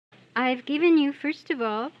I've given you, first of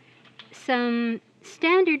all, some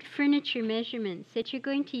standard furniture measurements that you're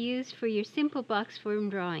going to use for your simple box form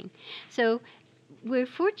drawing. So we're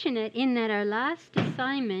fortunate in that our last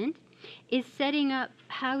assignment is setting up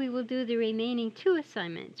how we will do the remaining 2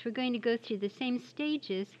 assignments. We're going to go through the same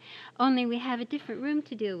stages, only we have a different room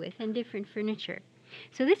to deal with and different furniture.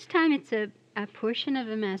 So this time it's a portion of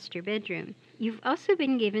a master bedroom. You've also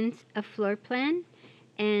been given a floor plan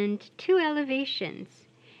and 2 elevations.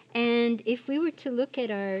 And if we were to look at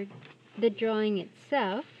the drawing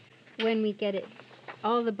itself, when we get it,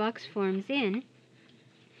 all the box forms in,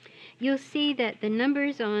 you'll see that the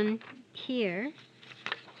numbers on here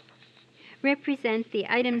represent the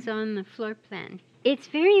items on the floor plan. It's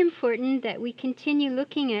very important that we continue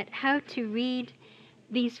looking at how to read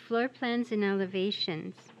these floor plans and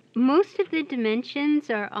elevations. Most of the dimensions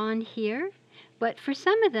are on here, but for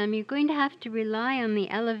some of them, you're going to have to rely on the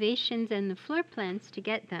elevations and the floor plans to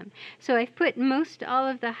get them. So I've put all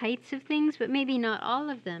of the heights of things, but maybe not all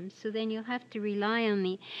of them. So then you'll have to rely on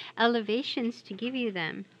the elevations to give you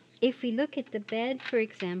them. If we look at the bed, for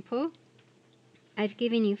example, I've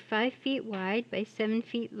given you 5 feet wide by 7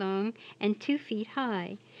 feet long and 2 feet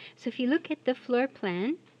high. So if you look at the floor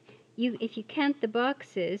plan, if you count the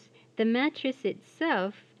boxes, the mattress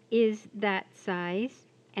itself is that size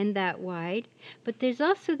and that wide, but there's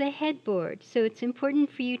also the headboard. So it's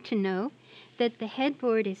important for you to know that the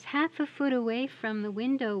headboard is half a foot away from the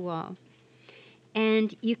window wall.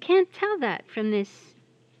 And you can't tell that from this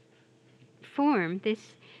form,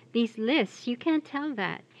 these lists. You can't tell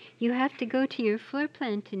that. You have to go to your floor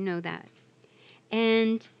plan to know that.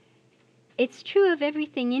 And it's true of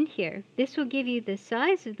everything in here. This will give you the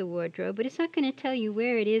size of the wardrobe, but it's not going to tell you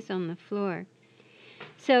where it is on the floor.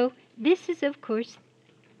 So this is, of course,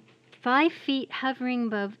 5 feet hovering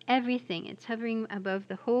above everything. It's hovering above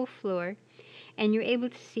the whole floor, and you're able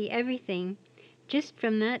to see everything just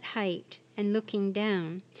from that height and looking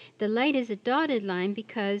down. The light is a dotted line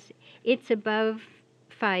because it's above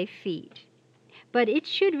 5 feet. But it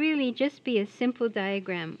should really just be a simple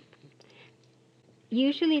diagram.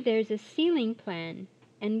 Usually there's a ceiling plan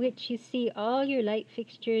in which you see all your light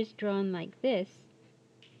fixtures drawn like this.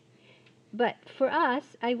 But for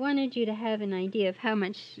us, I wanted you to have an idea of how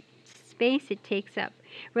much space it takes up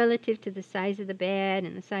relative to the size of the bed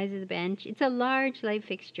and the size of the bench. It's a large light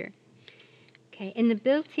fixture. Okay, and the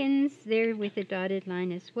built-ins, they're with a dotted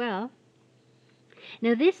line as well.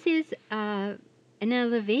 Now this is an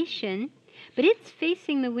elevation, but it's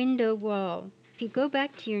facing the window wall. If you go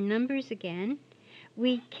back to your numbers again,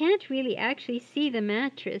 we can't really actually see the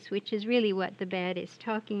mattress, which is really what the bed is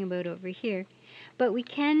talking about over here. But we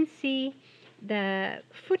can see the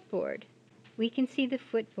footboard. We can see the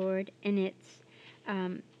footboard, and it's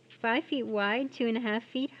 5 feet wide, 2.5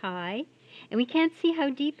 feet high, and we can't see how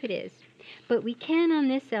deep it is. But we can on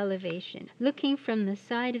this elevation, looking from the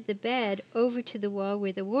side of the bed over to the wall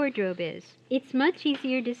where the wardrobe is. It's much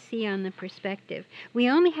easier to see on the perspective. We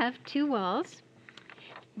only have 2 walls.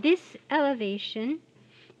 This elevation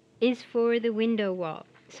is for the window wall.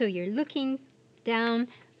 So you're looking down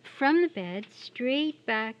from the bed straight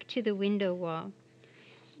back to the window wall.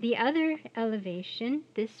 The other elevation,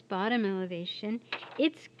 this bottom elevation,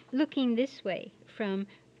 it's looking this way from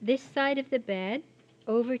this side of the bed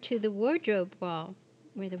over to the wardrobe wall,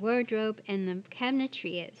 where the wardrobe and the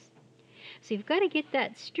cabinetry is. So you've got to get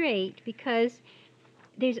that straight because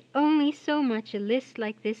there's only so much a list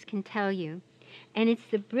like this can tell you. And it's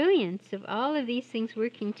the brilliance of all of these things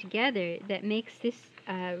working together that makes this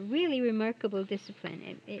really remarkable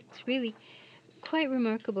discipline. It's really quite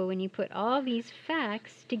remarkable when you put all these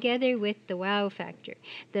facts together with the wow factor.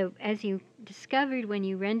 As you discovered when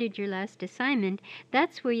you rendered your last assignment,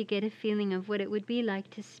 that's where you get a feeling of what it would be like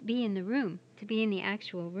to be in the room, to be in the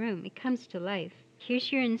actual room. It comes to life.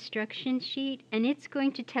 Here's your instruction sheet, and it's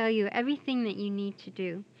going to tell you everything that you need to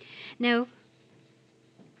do. Now,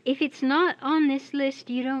 if it's not on this list,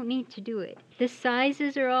 you don't need to do it. The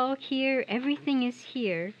sizes are all here. Everything is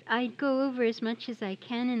here. I go over as much as I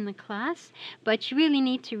can in the class, but you really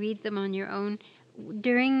need to read them on your own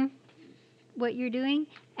during what you're doing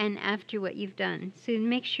and after what you've done. So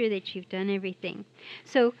make sure that you've done everything.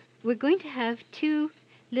 So we're going to have 2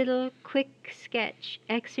 little quick sketch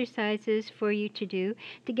exercises for you to do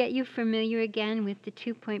to get you familiar again with the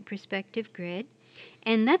 2-point perspective grid.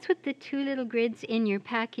 And that's what the 2 little grids in your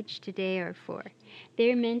package today are for.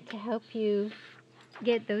 They're meant to help you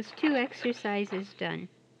get those 2 exercises done.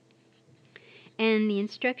 And the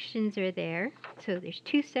instructions are there. So there's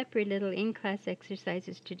two separate little in-class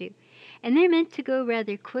exercises to do. And they're meant to go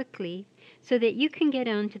rather quickly so that you can get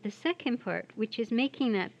on to the second part, which is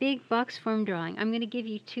making that big box form drawing. I'm going to give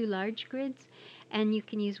you two large grids, and you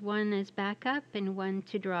can use one as backup and one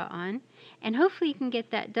to draw on. And hopefully you can get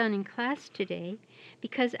that done in class today,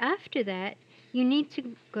 because after that, you need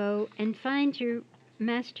to go and find your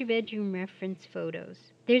master bedroom reference photos.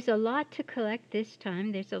 There's a lot to collect this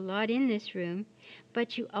time. There's a lot in this room,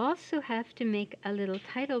 but you also have to make a little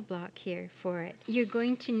title block here for it. You're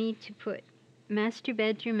going to need to put master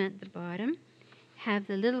bedroom at the bottom, have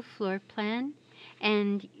the little floor plan,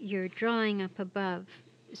 and your drawing up above.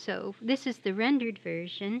 So this is the rendered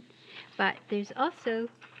version, but there's also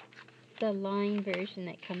the line version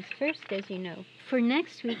that comes first, as you know. For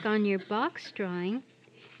next week on your box drawing,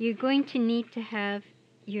 you're going to need to have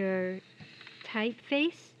your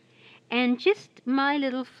typeface and just my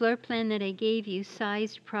little floor plan that I gave you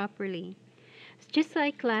sized properly. Just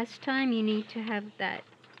like last time, you need to have that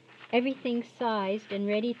everything sized and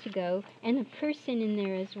ready to go, and a person in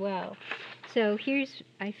there as well. So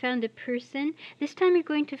I found a person. This time you're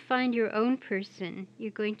going to find your own person.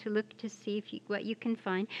 You're going to look to see what you can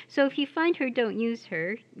find. So if you find her, don't use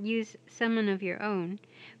her. Use someone of your own.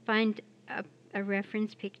 Find a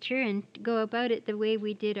reference picture and go about it the way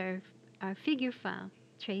we did our figure file.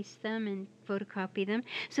 Trace them and photocopy them.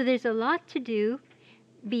 So there's a lot to do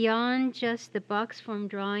beyond just the box form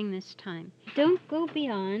drawing this time. Don't go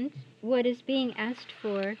beyond what is being asked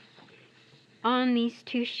for on these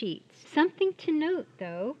two sheets. Something to note,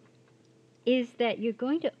 though, is that you're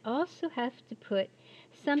going to also have to put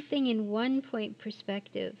something in 1 point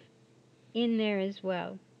perspective in there as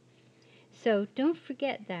well. So don't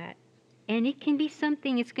forget that. And it can be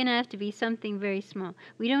something, it's going to have to be something very small.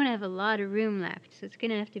 We don't have a lot of room left, so it's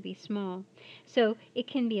going to have to be small. So it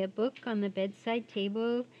can be a book on the bedside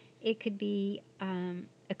table. It could be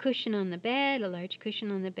a cushion on the bed, a large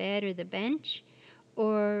cushion on the bed or the bench,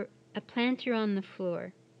 or a planter on the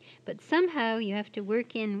floor. But somehow you have to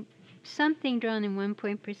work in something drawn in 1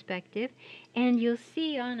 point perspective. And you'll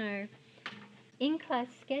see on our in-class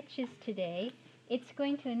sketches today, it's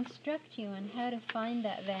going to instruct you on how to find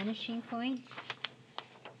that vanishing point.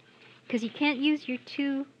 Because you can't use your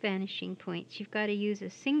two vanishing points. You've got to use a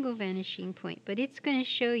single vanishing point. But it's going to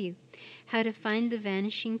show you how to find the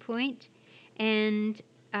vanishing point and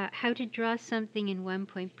how to draw something in 1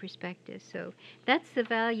 point perspective. So that's the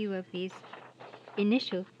value of these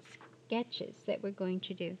initial sketches that we're going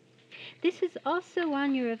to do. This is also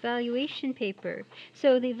on your evaluation paper.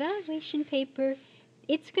 So the evaluation paper,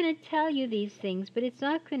 it's going to tell you these things, but it's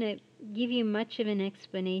not going to give you much of an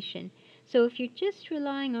explanation. So if you're just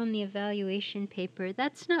relying on the evaluation paper,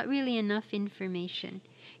 that's not really enough information.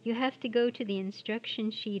 You have to go to the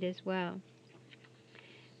instruction sheet as well.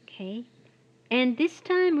 Okay? And this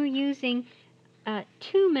time we're using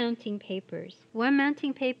two mounting papers. One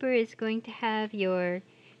mounting paper is going to have your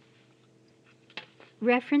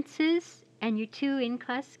references and your two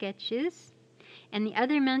in-class sketches. And the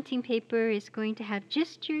other mounting paper is going to have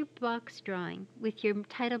just your box drawing with your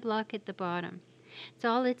title block at the bottom. It's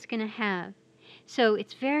all it's going to have. So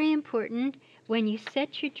it's very important when you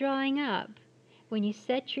set your drawing up, when you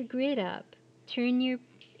set your grid up, turn your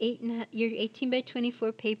 18 by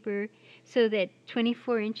 24 paper so that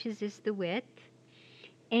 24 inches is the width,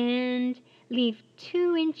 and leave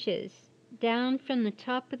 2 inches down from the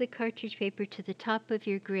top of the cartridge paper to the top of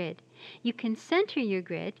your grid. You can center your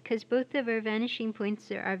grid because both of our vanishing points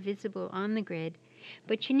are visible on the grid,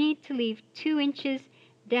 but you need to leave 2 inches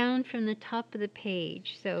down from the top of the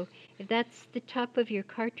page. So if that's the top of your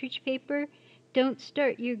cartridge paper, don't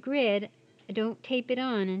start your grid, don't tape it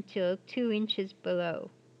on until 2 inches below.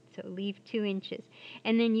 So leave 2 inches.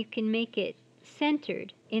 And then you can make it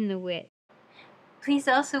centered in the width. Please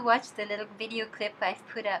also watch the little video clip I've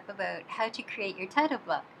put up about how to create your title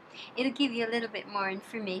block. It'll give you a little bit more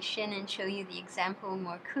information and show you the example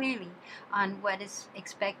more clearly on what is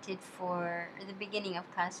expected for the beginning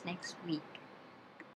of class next week.